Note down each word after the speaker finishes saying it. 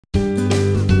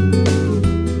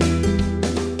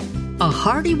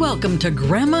hearty welcome to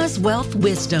Grandma's Wealth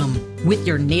Wisdom with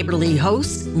your neighborly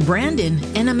hosts, Brandon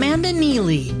and Amanda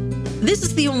Neely. This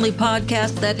is the only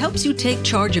podcast that helps you take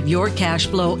charge of your cash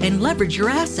flow and leverage your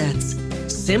assets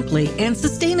simply and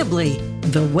sustainably,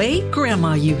 the way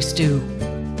Grandma used to.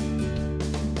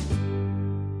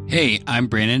 Hey, I'm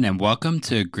Brandon, and welcome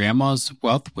to Grandma's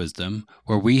Wealth Wisdom,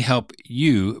 where we help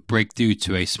you break through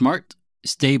to a smart,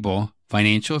 stable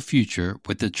financial future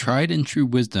with the tried and true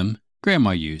wisdom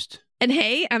Grandma used. And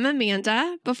hey, I'm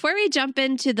Amanda. Before we jump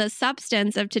into the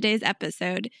substance of today's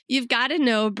episode, you've got to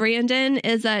know Brandon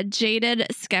is a jaded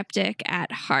skeptic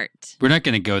at heart. We're not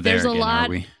going to go there There's again, a lot,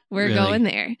 are we? We're Really? going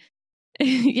there.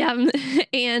 Yeah,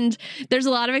 and there's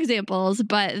a lot of examples,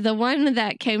 but the one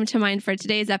that came to mind for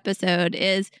today's episode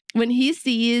is when he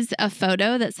sees a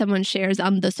photo that someone shares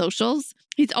on the socials,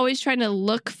 he's always trying to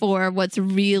look for what's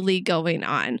really going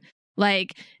on.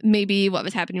 Like maybe what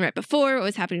was happening right before, what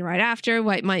was happening right after,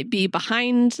 what might be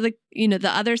behind the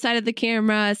other side of the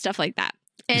camera, stuff like that.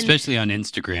 And, especially on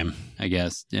Instagram, I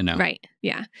guess, Right.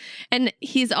 Yeah. And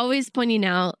he's always pointing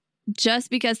out just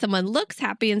because someone looks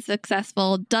happy and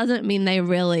successful doesn't mean they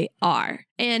really are.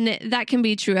 And that can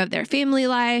be true of their family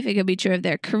life. It could be true of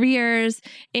their careers.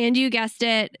 And you guessed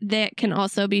it, that can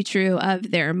also be true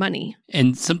of their money.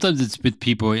 And sometimes it's with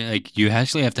people, like you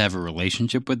actually have to have a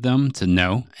relationship with them to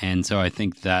know. And so I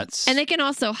think that's... And they can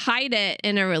also hide it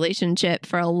in a relationship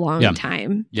for a long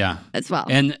time as well.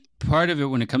 And part of it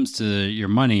when it comes to your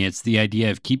money, it's the idea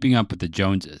of keeping up with the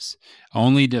Joneses,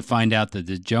 only to find out that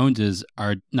the Joneses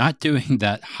are not doing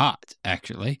that hot,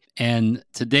 actually. And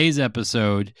today's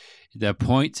episode, the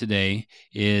point today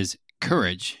is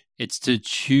courage. It's to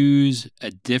choose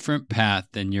a different path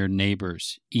than your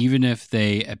neighbors, even if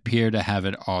they appear to have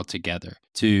it all together.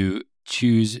 To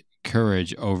choose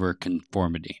courage over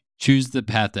conformity. Choose the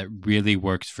path that really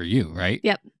works for you, right?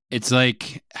 Yep. It's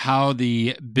like how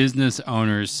the business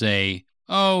owners say,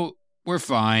 oh, we're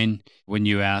fine. When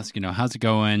you ask, how's it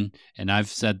going? And I've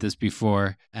said this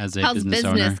before as a business owner.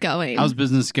 How's business going? How's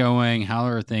business going? How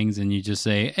are things? And you just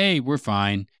say, hey, we're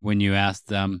fine when you ask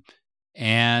them.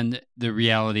 And the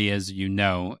reality is,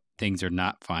 things are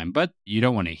not fine. But you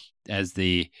don't want to, as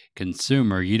the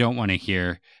consumer, you don't want to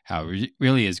hear how it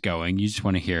really is going. You just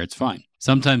want to hear it's fine.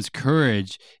 Sometimes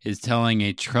courage is telling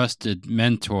a trusted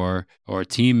mentor or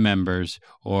team members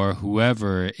or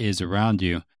whoever is around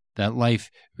you that life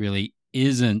really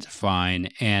isn't fine,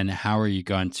 and how are you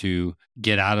going to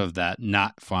get out of that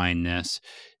not fineness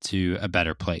to a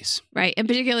better place? Right. And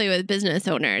particularly with business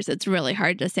owners, it's really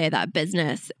hard to say that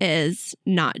business is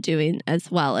not doing as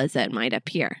well as it might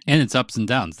appear. And it's ups and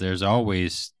downs. There's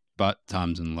always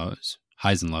times and lows.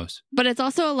 Highs and lows. But it's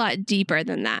also a lot deeper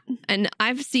than that. And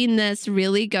I've seen this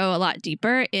really go a lot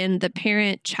deeper in the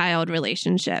parent-child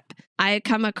relationship. I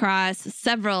come across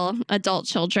several adult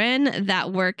children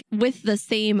that work with the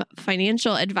same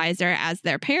financial advisor as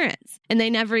their parents, and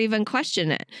they never even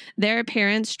question it. Their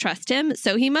parents trust him,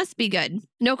 so he must be good.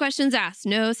 No questions asked,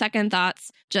 no second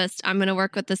thoughts, just I'm going to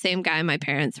work with the same guy my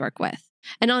parents work with.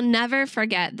 And I'll never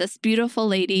forget this beautiful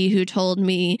lady who told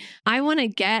me, I want to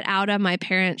get out of my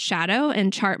parents' shadow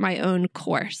and chart my own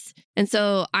course. And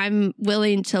so I'm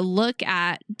willing to look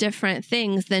at different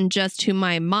things than just who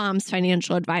my mom's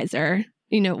financial advisor,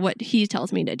 what he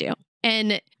tells me to do.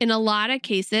 And in a lot of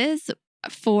cases,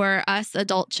 for us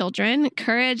adult children,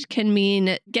 courage can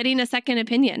mean getting a second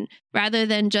opinion rather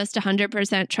than just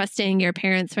 100% trusting your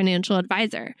parents' financial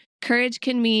advisor. Courage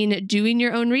can mean doing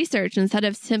your own research instead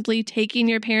of simply taking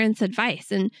your parents'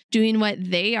 advice and doing what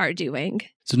they are doing.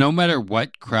 So no matter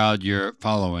what crowd you're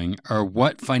following or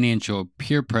what financial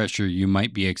peer pressure you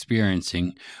might be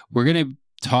experiencing, we're going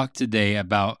to talk today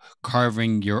about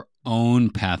carving your own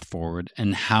path forward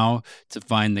and how to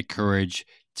find the courage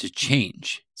to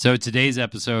change. So today's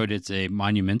episode, it's a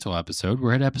monumental episode.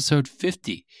 We're at episode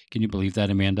 50. Can you believe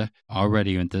that, Amanda?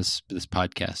 Already in this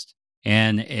podcast.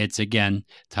 And it's, again,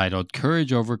 titled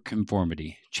Courage Over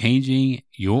Conformity, Changing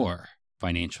Your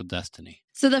Financial Destiny.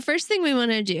 So the first thing we want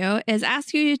to do is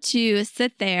ask you to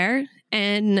sit there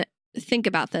and think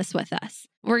about this with us.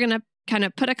 We're going to kind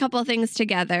of put a couple of things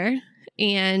together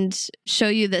and show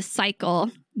you this cycle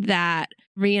that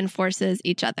reinforces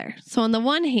each other. So on the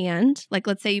one hand, like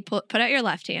let's say you put out your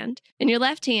left hand. In your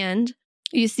left hand,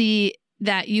 you see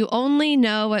that you only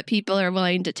know what people are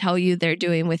willing to tell you they're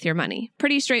doing with your money.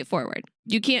 Pretty straightforward.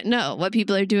 You can't know what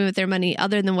people are doing with their money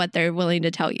other than what they're willing to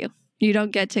tell you. You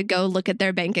don't get to go look at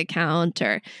their bank account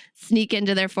or sneak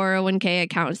into their 401k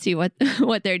account and see what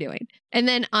they're doing. And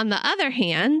then on the other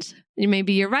hand,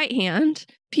 maybe your right hand,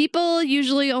 people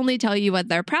usually only tell you what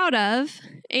they're proud of,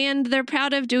 and they're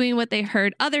proud of doing what they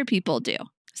heard other people do.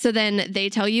 So then they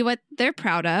tell you what they're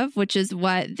proud of, which is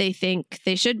what they think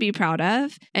they should be proud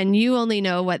of. And you only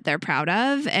know what they're proud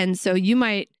of. And so you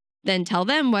might then tell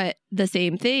them what the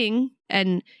same thing.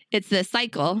 And it's this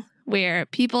cycle where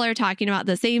people are talking about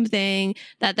the same thing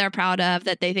that they're proud of,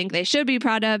 that they think they should be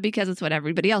proud of because it's what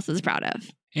everybody else is proud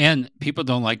of. And people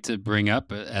don't like to bring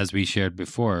up, as we shared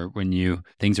before, when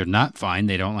things are not fine,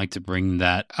 they don't like to bring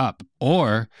that up,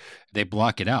 or they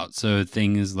block it out. So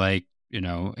things like,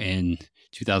 in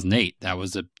 2008, that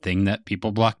was a thing that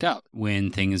people blocked out. When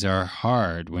things are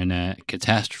hard, when a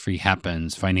catastrophe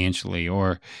happens financially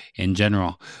or in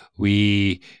general,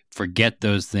 we forget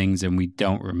those things and we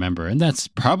don't remember. And that's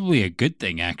probably a good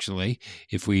thing, actually.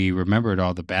 If we remembered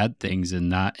all the bad things and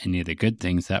not any of the good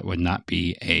things, that would not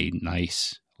be a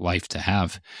nice life to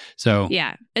have. So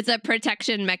yeah, it's a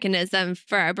protection mechanism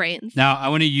for our brains. Now, I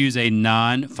want to use a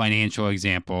non-financial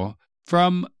example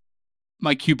from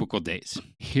my cubicle days.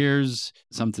 Here's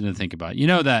something to think about. You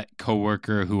know that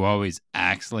coworker who always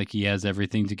acts like he has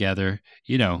everything together?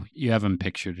 You have him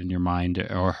pictured in your mind,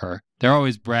 or her. They're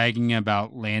always bragging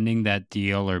about landing that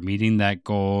deal or meeting that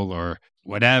goal or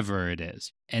whatever it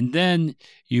is. And then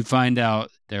you find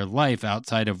out their life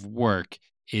outside of work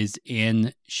is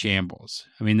in shambles.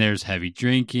 I mean, there's heavy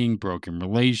drinking, broken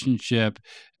relationship,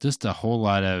 just a whole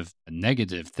lot of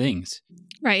negative things.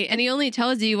 Right. And he only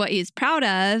tells you what he's proud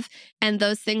of. And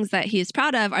those things that he's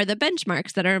proud of are the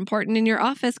benchmarks that are important in your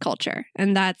office culture.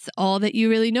 And that's all that you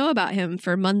really know about him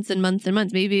for months and months and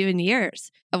months, maybe even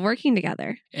years of working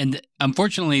together. And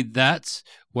unfortunately, that's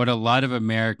what a lot of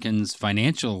Americans'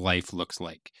 financial life looks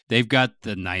like. They've got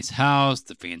the nice house,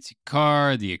 the fancy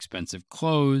car, the expensive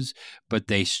clothes, but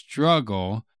they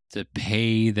struggle to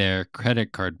pay their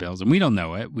credit card bills. And we don't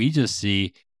know it. We just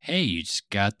see, hey, you just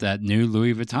got that new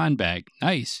Louis Vuitton bag.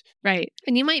 Nice. Right.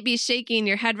 And you might be shaking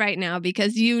your head right now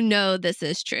because you know this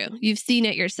is true. You've seen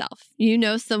it yourself. You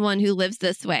know someone who lives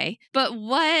this way. But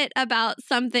what about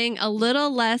something a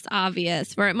little less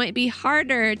obvious where it might be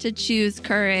harder to choose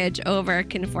courage over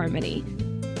conformity?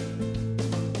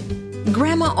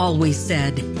 Grandma always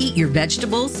said, eat your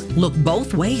vegetables, look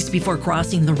both ways before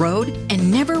crossing the road,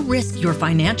 and never risk your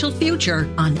financial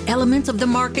future on elements of the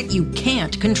market you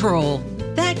can't control.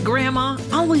 That grandma,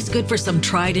 always good for some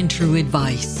tried and true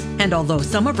advice. And although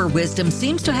some of her wisdom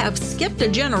seems to have skipped a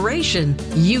generation,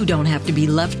 you don't have to be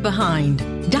left behind.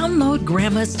 Download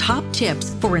Grandma's top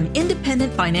tips for an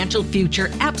independent financial future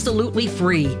absolutely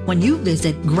free when you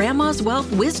visit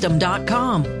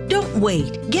grandmaswealthwisdom.com. Don't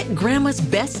wait. Get Grandma's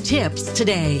best tips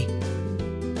today.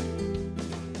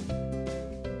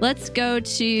 Let's go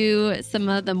to some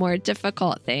of the more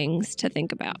difficult things to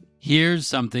think about. Here's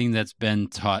something that's been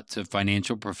taught to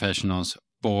financial professionals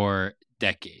for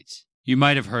decades. You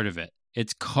might have heard of it.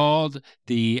 It's called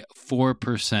the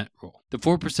 4% rule. The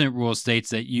 4% rule states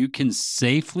that you can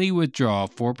safely withdraw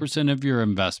 4% of your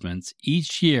investments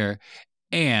each year,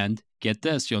 and get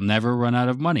this, you'll never run out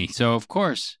of money. So, of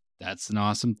course, that's an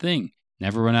awesome thing.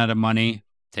 Never run out of money.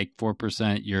 Take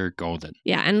 4%, you're golden.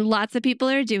 Yeah, and lots of people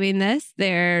are doing this.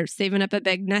 They're saving up a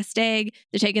big nest egg,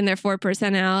 they're taking their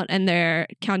 4% out, and they're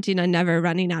counting on never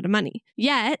running out of money.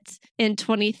 Yet, in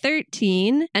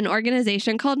 2013, an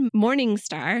organization called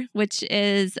Morningstar, which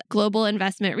is global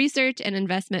investment research and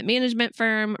investment management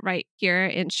firm right here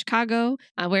in Chicago,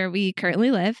 where we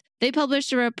currently live, they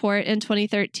published a report in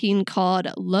 2013 called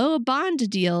Low Bond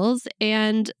Deals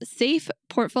and Safe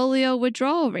Portfolio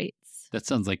Withdrawal Rates. That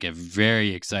sounds like a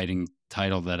very exciting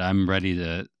title that I'm ready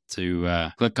to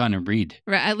click on and read.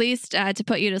 Right, at least to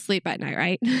put you to sleep at night,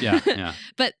 right? Yeah.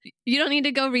 But you don't need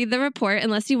to go read the report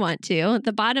unless you want to.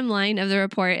 The bottom line of the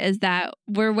report is that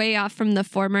we're way off from the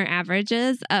former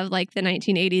averages of like the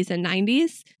 1980s and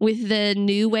 90s. With the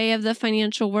new way of the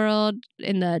financial world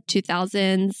in the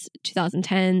 2000s,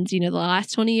 2010s, the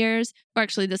last 20 years, or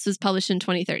actually this was published in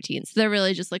 2013. So they're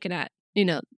really just looking at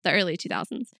the early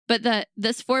 2000s. But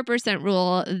this 4%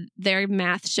 rule, their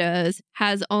math shows,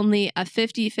 has only a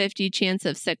 50-50 chance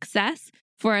of success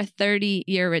for a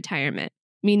 30-year retirement.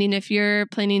 Meaning if you're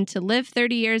planning to live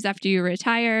 30 years after you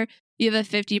retire, you have a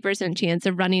 50% chance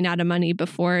of running out of money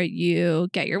before you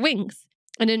get your wings.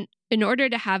 And in order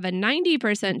to have a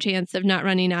 90% chance of not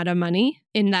running out of money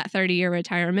in that 30-year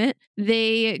retirement,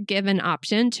 they give an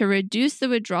option to reduce the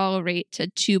withdrawal rate to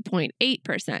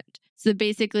 2.8%. So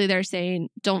basically they're saying,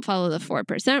 don't follow the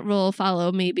 4% rule,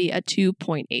 follow maybe a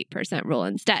 2.8% rule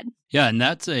instead. Yeah, and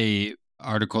that's a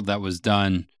article that was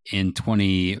done in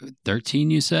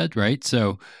 2013, you said, right?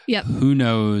 So yep. Who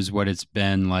knows what it's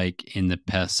been like in the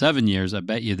past 7 years? I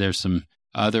bet you there's some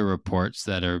other reports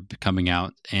that are coming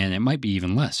out, and it might be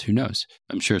even less. Who knows?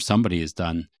 I'm sure somebody has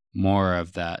done more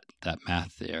of that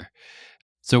math there.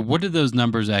 So what do those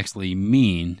numbers actually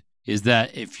mean? Is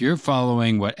that if you're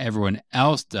following what everyone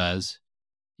else does,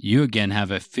 you again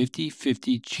have a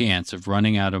 50-50 chance of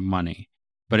running out of money.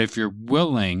 But if you're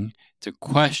willing to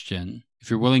question, if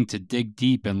you're willing to dig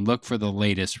deep and look for the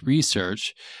latest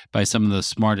research by some of the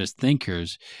smartest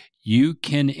thinkers, you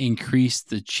can increase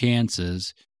the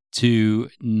chances to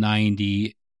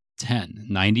 90%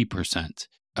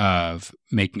 of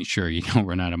making sure you don't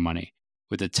run out of money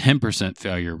with a 10%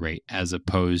 failure rate as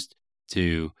opposed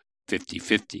to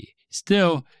 50-50.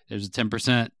 Still, there's a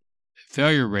 10%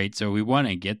 failure rate, so we want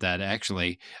to get that.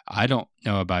 Actually, I don't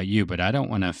know about you, but I don't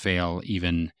want to fail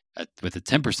even with a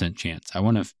 10% chance. I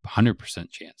want a 100%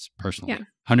 chance personally. Yeah.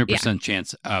 100%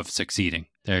 chance of succeeding.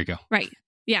 There you go. Right.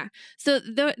 Yeah. So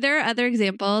there are other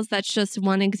examples. That's just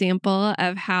one example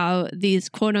of how these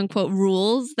quote unquote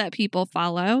rules that people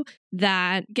follow,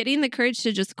 that getting the courage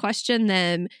to just question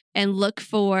them and look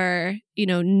for,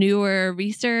 newer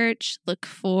research, look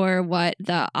for what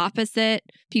the opposite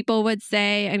people would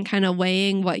say, and kind of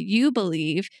weighing what you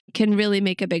believe can really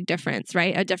make a big difference,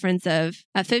 right? A difference of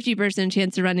a 50%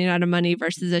 chance of running out of money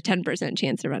versus a 10%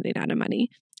 chance of running out of money.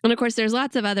 And of course, there's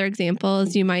lots of other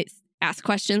examples. You might ask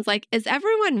questions like, is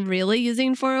everyone really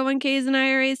using 401ks and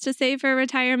IRAs to save for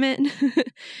retirement?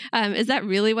 Is that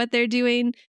really what they're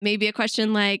doing? Maybe a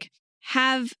question like,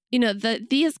 have, insert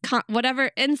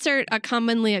a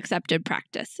commonly accepted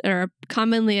practice or a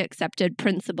commonly accepted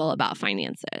principle about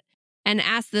finances, and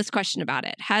ask this question about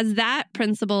it. Has that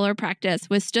principle or practice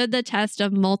withstood the test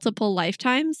of multiple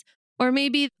lifetimes, or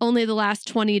maybe only the last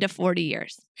 20 to 40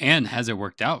 years? And has it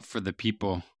worked out for the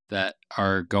people that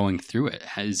are going through it?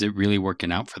 Is it really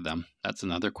working out for them? That's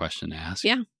another question to ask.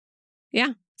 Yeah.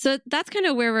 So that's kind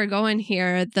of where we're going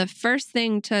here. The first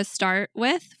thing to start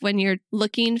with when you're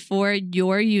looking for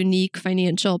your unique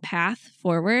financial path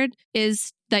forward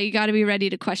is that you got to be ready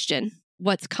to question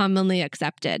what's commonly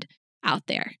accepted out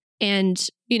there. And,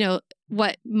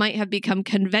 what might have become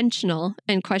conventional,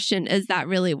 and question, is that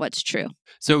really what's true?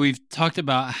 So we've talked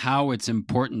about how it's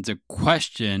important to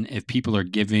question if people are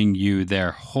giving you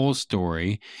their whole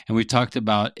story. And we've talked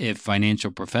about if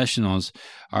financial professionals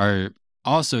are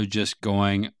also just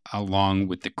going along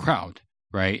with the crowd,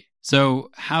 right? So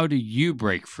how do you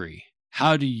break free?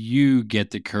 How do you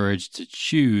get the courage to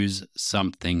choose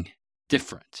something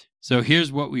different? So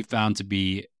here's what we found to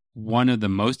be one of the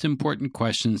most important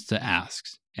questions to ask.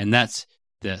 And that's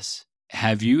this.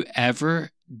 Have you ever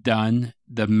done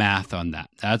the math on that?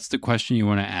 That's the question you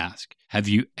want to ask. Have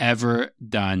you ever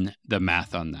done the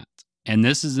math on that? And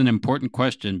this is an important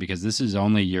question because this is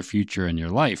only your future and your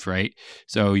life, right?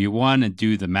 So you want to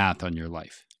do the math on your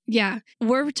life. Yeah.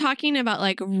 We're talking about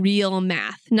like real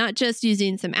math, not just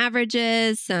using some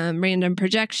averages, some random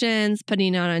projections,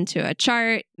 putting it onto a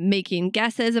chart, making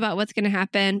guesses about what's going to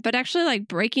happen, but actually like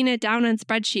breaking it down on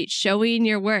spreadsheets, showing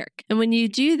your work. And when you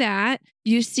do that,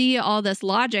 you see all this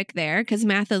logic there because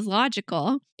math is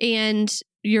logical, and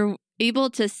you're able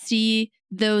to see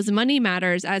those money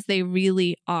matters as they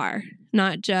really are,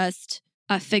 not just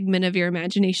a figment of your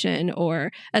imagination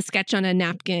or a sketch on a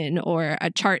napkin or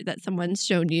a chart that someone's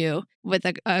shown you with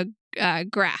a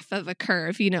graph of a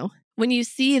curve. When you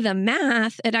see the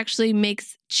math, it actually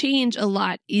makes change a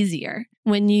lot easier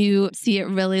when you see it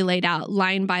really laid out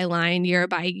line by line, year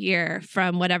by year,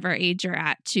 from whatever age you're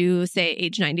at to, say,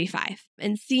 age 95.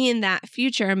 And seeing that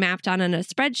future mapped on a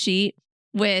spreadsheet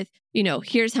with,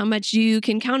 here's how much you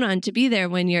can count on to be there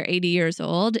when you're 80 years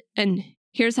old, and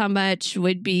here's how much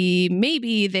would be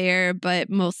maybe there, but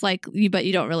most likely, but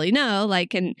you don't really know,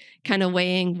 like, and kind of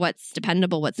weighing what's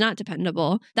dependable, what's not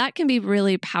dependable. That can be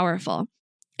really powerful.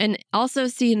 And also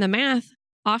seeing the math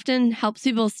often helps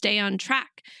people stay on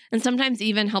track, and sometimes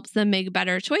even helps them make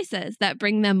better choices that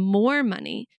bring them more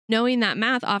money. Knowing that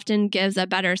math often gives a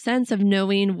better sense of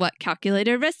knowing what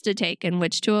calculated risks to take and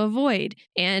which to avoid,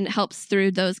 and helps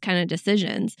through those kind of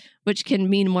decisions, which can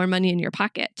mean more money in your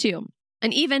pocket too.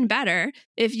 And even better,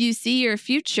 if you see your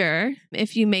future,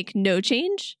 if you make no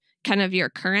change, kind of your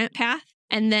current path,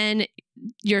 and then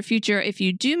your future, if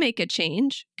you do make a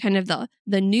change, kind of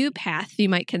the new path you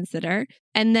might consider,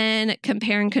 and then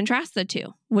compare and contrast the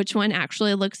two. Which one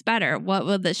actually looks better? What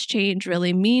will this change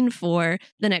really mean for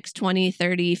the next 20,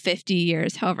 30, 50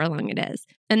 years, however long it is?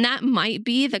 And that might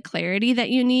be the clarity that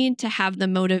you need to have the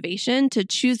motivation to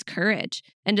choose courage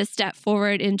and to step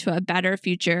forward into a better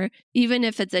future, even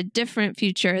if it's a different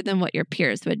future than what your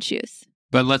peers would choose.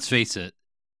 But let's face it,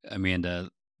 Amanda,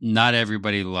 not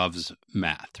everybody loves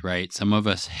math, right? Some of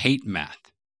us hate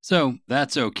math. So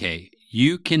that's okay.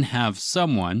 You can have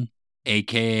someone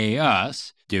aka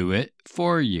us, do it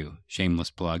for you.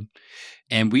 Shameless plug.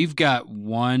 And we've got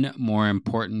one more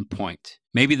important point,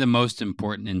 maybe the most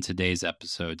important in today's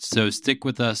episode. So stick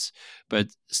with us, but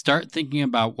start thinking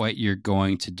about what you're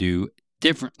going to do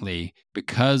differently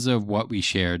because of what we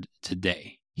shared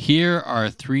today. Here are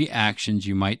 3 actions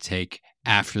you might take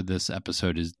after this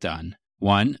episode is done.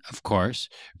 1, of course,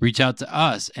 reach out to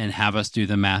us and have us do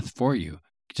the math for you.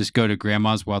 Just go to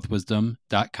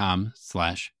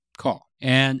grandmaswealthwisdom.com/call.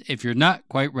 And if you're not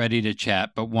quite ready to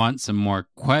chat but want some more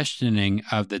questioning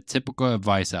of the typical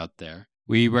advice out there,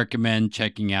 we recommend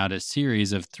checking out a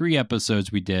series of 3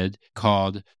 episodes we did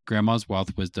called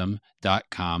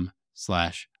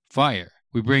grandmaswealthwisdom.com/fire.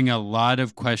 We bring a lot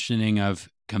of questioning of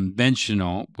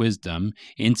conventional wisdom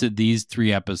into these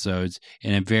 3 episodes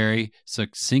in a very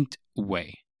succinct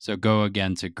way. So go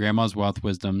again to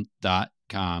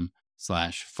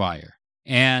grandmaswealthwisdom.com/fire.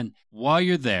 And while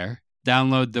you're there,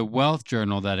 download the wealth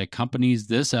journal that accompanies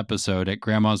this episode at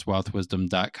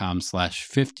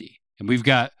grandmaswealthwisdom.com/50. And we've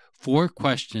got 4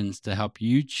 questions to help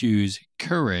you choose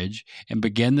courage and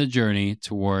begin the journey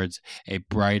towards a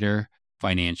brighter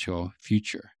financial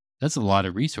future. That's a lot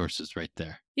of resources right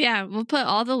there. Yeah, we'll put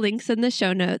all the links in the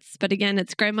show notes. But again,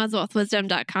 it's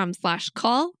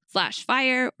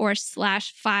grandmaswealthwisdom.com/call/fire or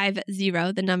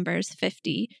 /50, the numbers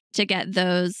 50, to get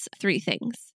those 3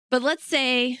 things. But let's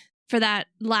say for that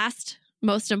last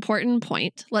most important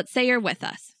point, let's say you're with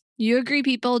us. You agree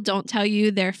people don't tell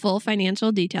you their full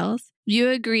financial details. You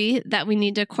agree that we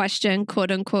need to question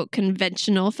quote unquote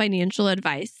conventional financial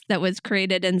advice that was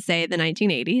created in, say, the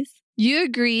 1980s. You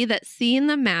agree that seeing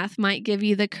the math might give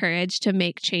you the courage to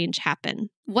make change happen.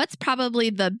 What's probably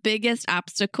the biggest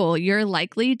obstacle you're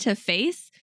likely to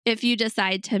face if you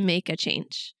decide to make a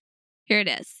change? Here it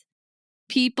is.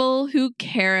 People who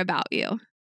care about you.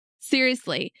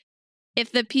 Seriously,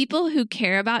 if the people who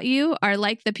care about you are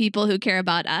like the people who care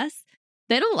about us,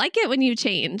 they don't like it when you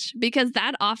change because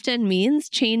that often means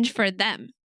change for them.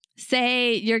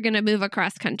 Say you're going to move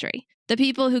across country. The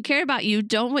people who care about you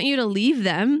don't want you to leave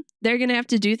them. They're going to have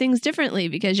to do things differently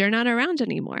because you're not around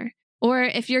anymore. Or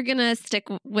if you're going to stick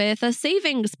with a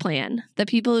savings plan, the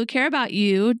people who care about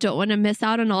you don't want to miss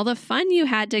out on all the fun you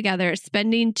had together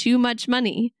spending too much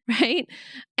money, right?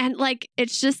 And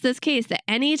it's just this case that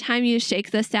anytime you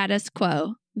shake the status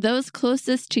quo, those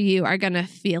closest to you are going to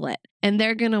feel it. And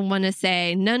they're going to want to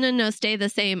say, no, stay the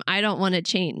same. I don't want to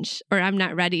change, or I'm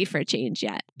not ready for change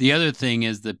yet. The other thing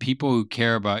is the people who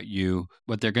care about you,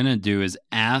 what they're going to do is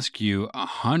ask you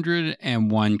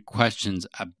 101 questions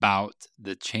about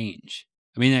the change.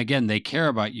 I mean, again, they care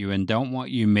about you and don't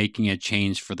want you making a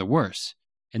change for the worse.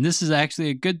 And this is actually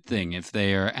a good thing if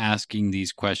they are asking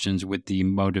these questions with the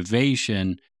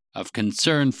motivation of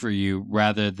concern for you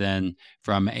rather than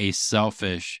from a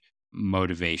selfish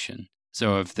motivation.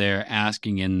 So if they're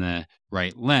asking in the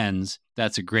right lens,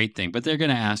 that's a great thing. But they're going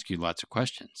to ask you lots of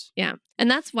questions. Yeah. And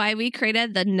that's why we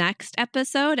created the next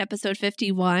episode, episode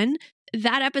 51.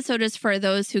 That episode is for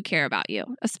those who care about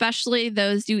you, especially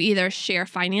those you either share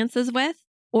finances with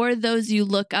or those you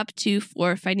look up to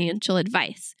for financial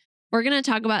advice. We're going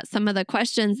to talk about some of the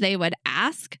questions they would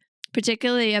ask,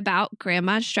 particularly about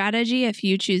grandma's strategy if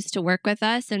you choose to work with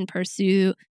us and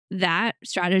pursue that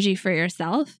strategy for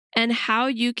yourself, and how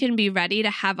you can be ready to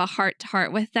have a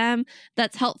heart-to-heart with them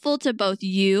that's helpful to both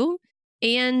you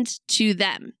and to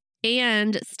them,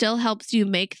 and still helps you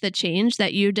make the change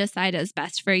that you decide is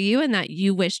best for you and that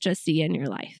you wish to see in your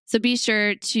life. So be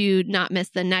sure to not miss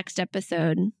the next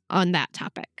episode on that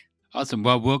topic. Awesome.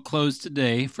 Well, we'll close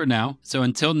today for now. So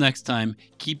until next time,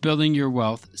 keep building your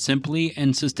wealth simply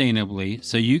and sustainably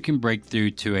so you can break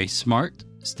through to a smart,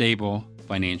 stable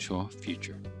financial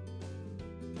future.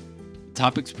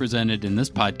 Topics presented in this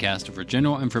podcast are for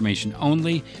general information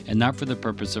only and not for the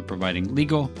purpose of providing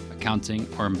legal, accounting,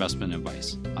 or investment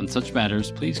advice. On such matters,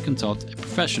 please consult a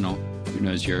professional who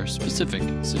knows your specific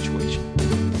situation.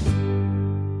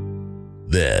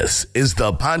 This is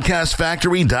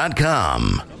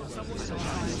thepodcastfactory.com.